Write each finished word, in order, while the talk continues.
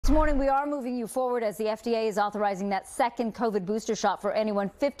This morning, we are moving you forward as the FDA is authorizing that second COVID booster shot for anyone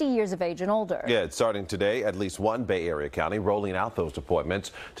 50 years of age and older. Yeah, it's starting today. At least one Bay Area county rolling out those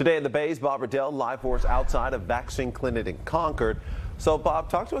appointments. Today in the Bays, Bob Redell, live for us outside a vaccine clinic in Concord. So,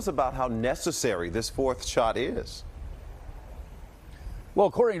 Bob, talk to us about how necessary this fourth shot is. Well,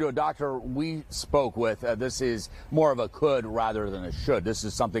 according to a doctor we spoke with, this is more of a could rather than a should. This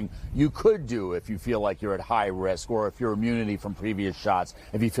is something you could do if you feel like you're at high risk, or if your immunity from previous shots,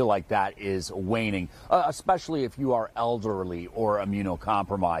 if you feel like that is waning, especially if you are elderly or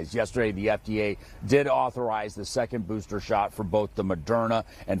immunocompromised. Yesterday, the FDA did authorize the second booster shot for both the Moderna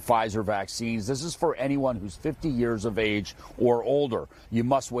and Pfizer vaccines. This is for anyone who's 50 years of age or older. You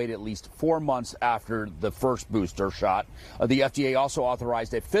must wait at least 4 months after the first booster shot. The FDA also authorized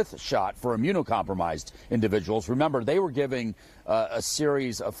a fifth shot for immunocompromised individuals. Remember, they were giving a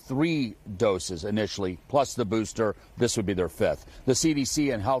series of 3 doses initially, plus the booster. This would be their fifth. The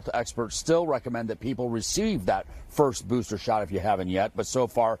CDC and health experts still recommend that people receive that first booster shot if you haven't yet, but so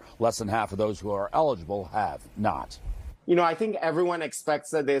far, less than half of those who are eligible have not. You know, I think everyone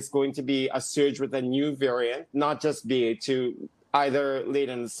expects that there's going to be a surge with a new variant, not just BA2, either late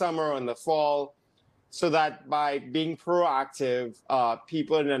in the summer or in the fall, so that by being proactive,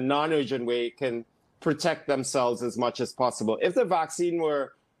 people in a non-urgent way can protect themselves as much as possible. If the vaccine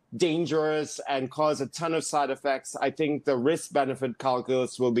were dangerous and cause a ton of side effects, I think the risk-benefit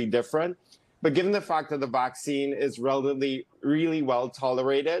calculus will be different. But given the fact that the vaccine is relatively really well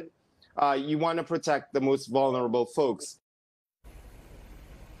tolerated, you want to protect the most vulnerable folks.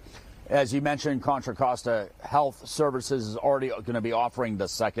 As you mentioned, Contra Costa Health Services is already going to be offering the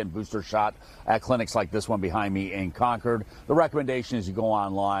second booster shot at clinics like this one behind me in Concord. The recommendation is you go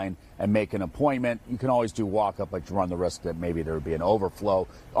online and make an appointment. You can always do walk-up, but you run the risk that maybe there would be an overflow.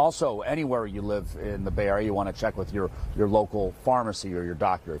 Also, anywhere you live in the Bay Area, you want to check with your local pharmacy or your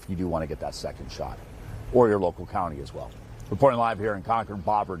doctor if you do want to get that second shot, or your local county as well. Reporting live here in Concord,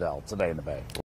 Bob Redell, Today in the Bay.